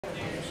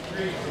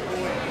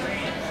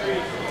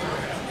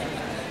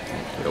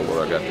Feel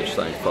whether I got this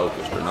thing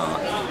focused or not.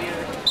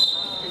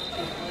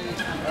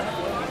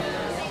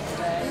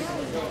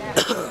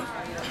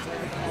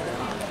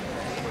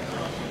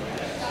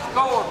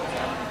 Score.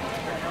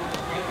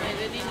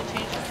 They need to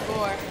change the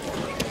score.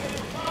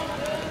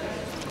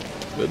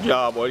 Good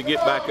job, way to get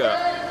back up.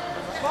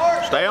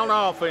 Stay on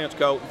offense,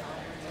 Colton.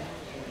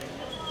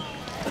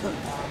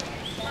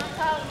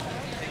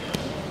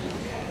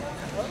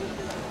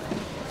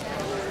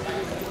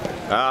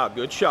 Ah,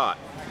 good shot.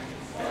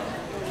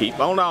 Keep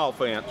on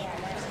offense.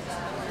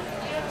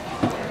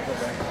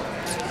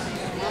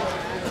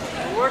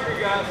 Work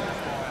it, guys.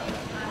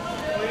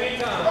 Plenty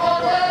of time.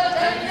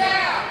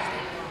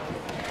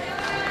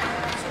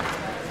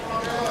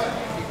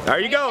 There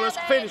you go. Let's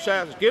finish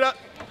that. Get up.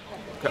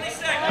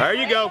 There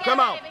you go. Come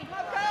on.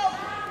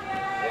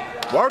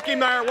 Work him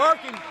there. Work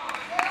him.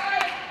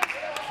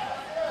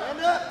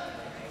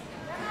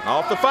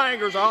 Off the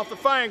fingers. Off the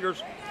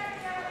fingers.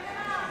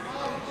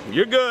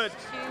 You're good.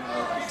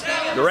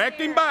 Direct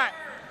him back.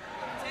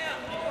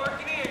 Keep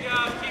working in,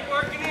 guys. Keep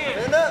working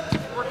in.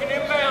 Working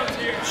in bounds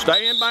here.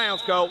 Stay in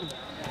bounds, Colton.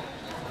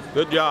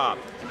 Good job.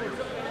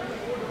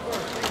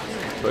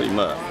 Put him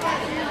up.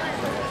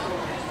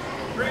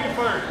 Bring it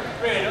first.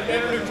 Ready. Up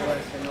there, neutral.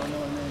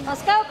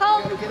 Let's go,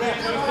 Colton.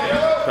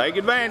 Take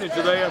advantage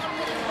of this.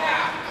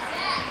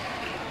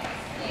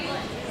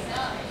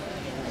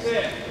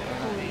 Sit.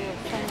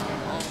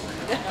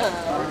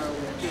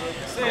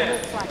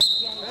 Sit.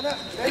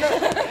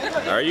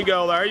 There you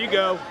go. There you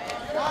go.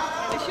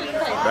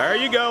 There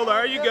you go.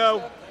 There you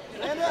go.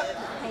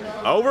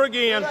 Over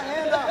again.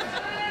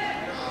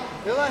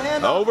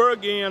 Over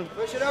again.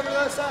 Push it over to the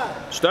other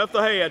side. Stuff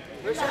the head.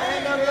 Push your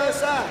hand over to the other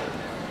side.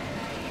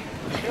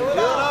 Peel it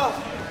off.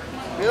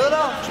 Peel it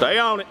off. Stay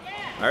on it.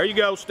 There you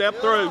go. Step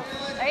through.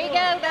 There you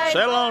go, baby.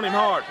 Settle on him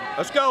hard.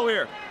 Let's go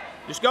here.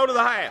 Just go to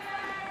the half.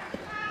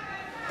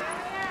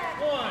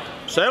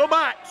 Settle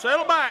back.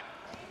 Settle back.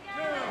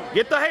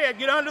 Get the head.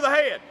 Get under the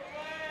head.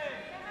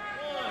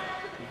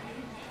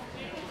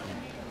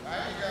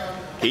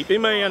 Keep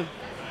him in.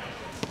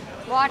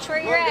 Watch where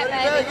you're at,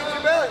 baby. Get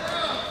your belly.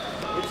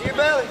 Get to your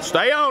belly.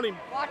 Stay on him.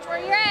 Watch where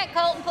you're at,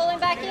 Colton. Pull him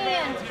back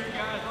in.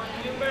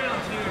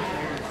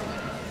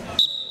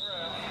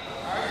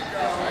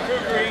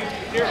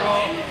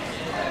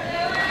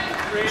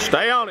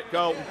 Stay on it,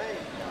 Colton.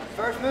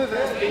 First move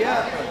has to be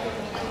up.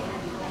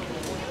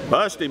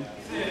 Bust him.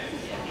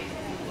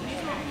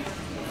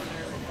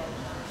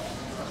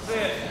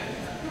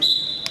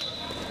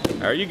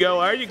 There you go.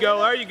 There you go.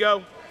 There you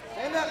go.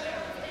 Stand up.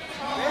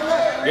 Stand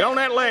up. Get on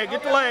that leg.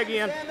 Get the leg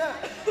in. Stand up.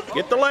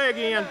 Get the leg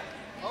in.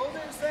 Hold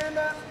it and stand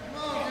up.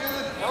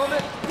 Hold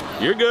it.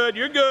 You're good.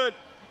 You're good.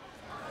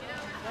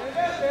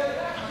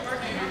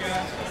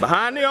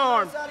 Behind the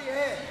arm. Side of your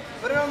head.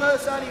 Put it on the other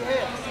side of your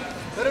head.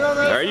 Put it on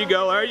the other There you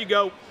go. There you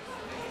go.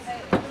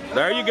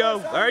 There you go.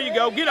 There you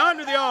go. Get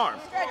under the arm.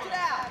 Stretch it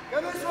out.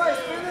 Go this way.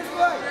 Spin this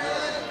way.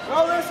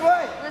 Go this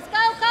way. Let's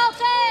go,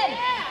 Colton.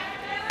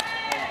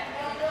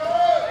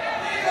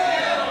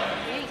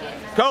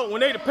 Colton, we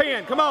need a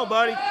pin. Come on,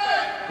 buddy.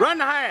 Run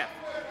the half.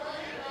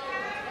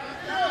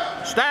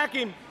 Stack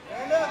him.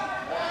 Stand up.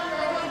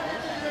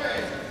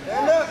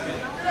 Stand up.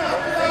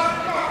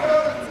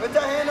 Put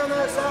that hand on the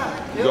other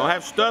side. You're going to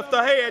have to stuff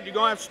the head. You're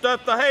going to have to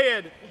stuff the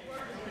head.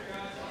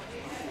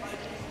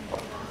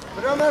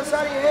 Put it on the other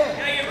side of your head.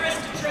 Now your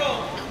wrist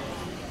control.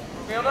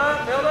 Build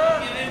up, build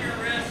up. Get in your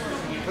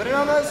wrist. Put it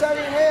on the other side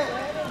of your head.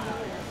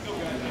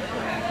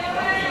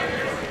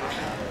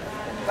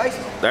 Face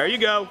it. There you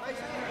go. Face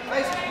it.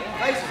 Face it.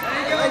 Face it.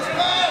 Face it.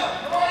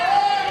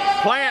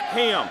 Plant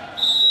him.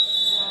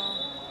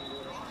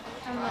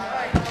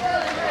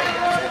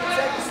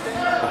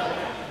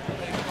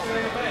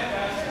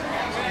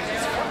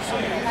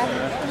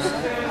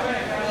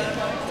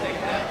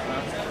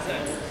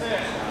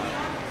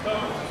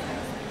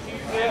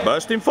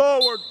 Bust him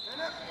forward.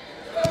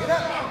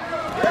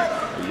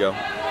 There you go.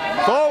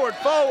 Forward,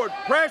 forward.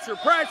 Pressure,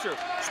 pressure.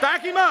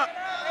 Stack him up.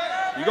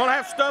 You're going to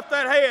have to stuff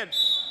that head.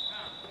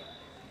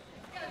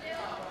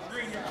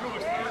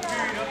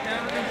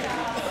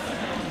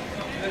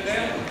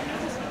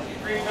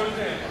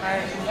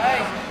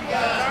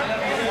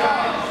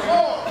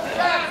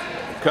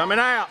 Coming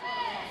out.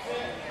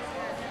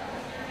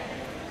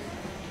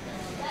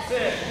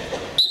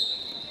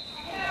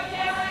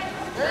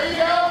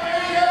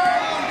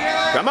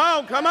 Come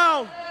on, come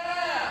on.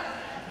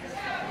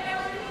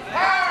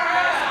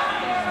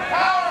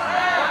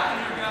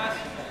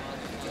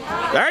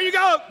 There you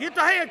go. Get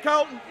the head,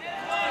 Colton.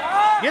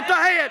 Get the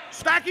head.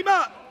 Stack him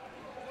up.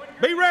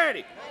 Be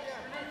ready.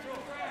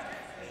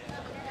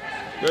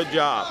 Good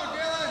job.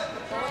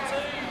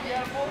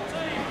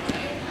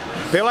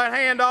 Peel that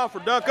hand off or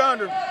duck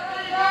under.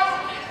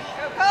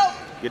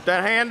 Get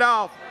that hand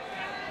off.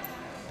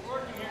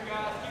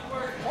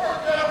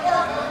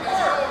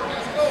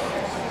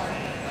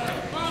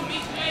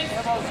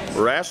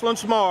 Wrestling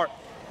smart.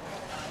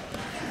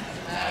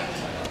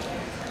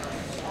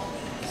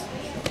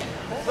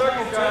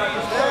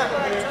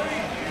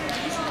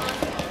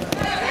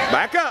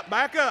 Back up,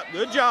 back up.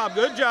 Good job,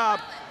 good job.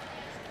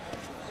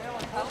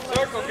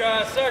 Circle,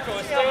 guys, circle.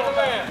 Let's stay on the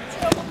mat.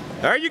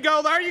 There you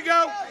go, there you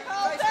go.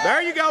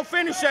 There you go,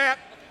 finish that.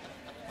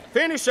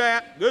 Finish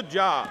that, good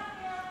job.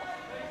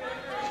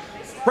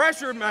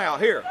 Pressure him out,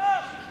 here.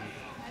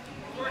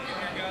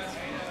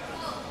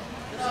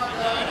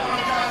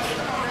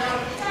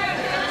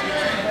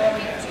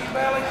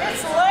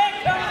 It's the leg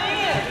coming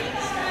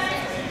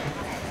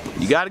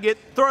in. You got to get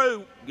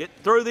through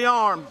the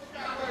arm.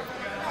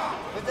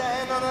 Put that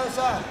hand on the other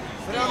side.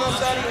 Put it on the other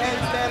side of your head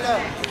and stand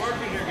up.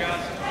 Working here,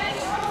 guys.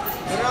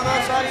 Put it on the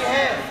other side of your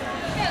head.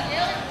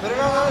 Put it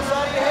on the other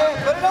side of your head.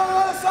 Put it on the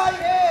other side of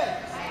your head.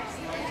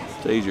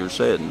 It's easier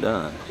said than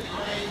done.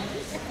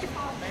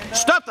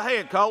 Stuff the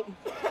head, Colton.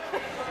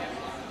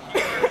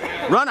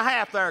 Run a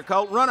half there,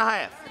 Colton. Run a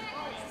half.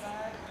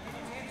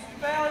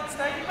 Belly,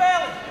 stay your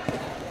belly.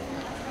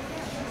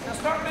 Now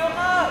start building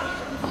up.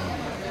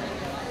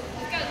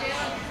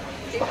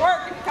 Keep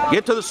working, Colton.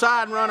 Get to the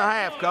side and run a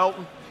half,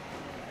 Colton.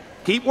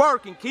 Keep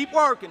working, keep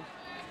working.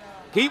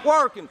 Keep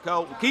working,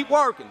 Colton. Keep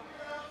working.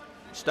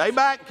 Stay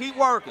back and keep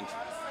working.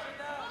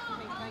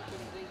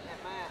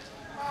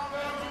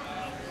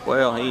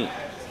 Well, he ain't.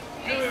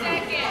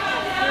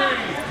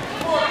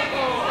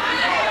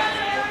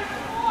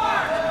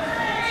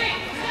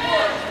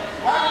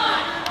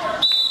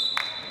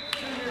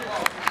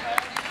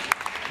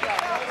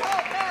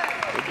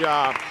 Good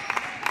job.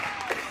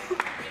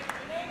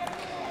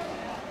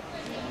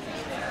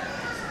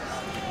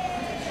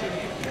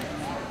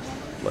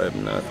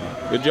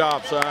 $11-0. Good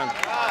job, son.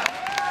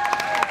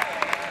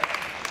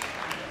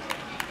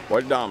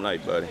 Way to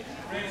dominate, buddy.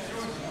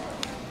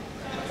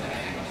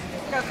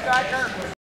 Got striker.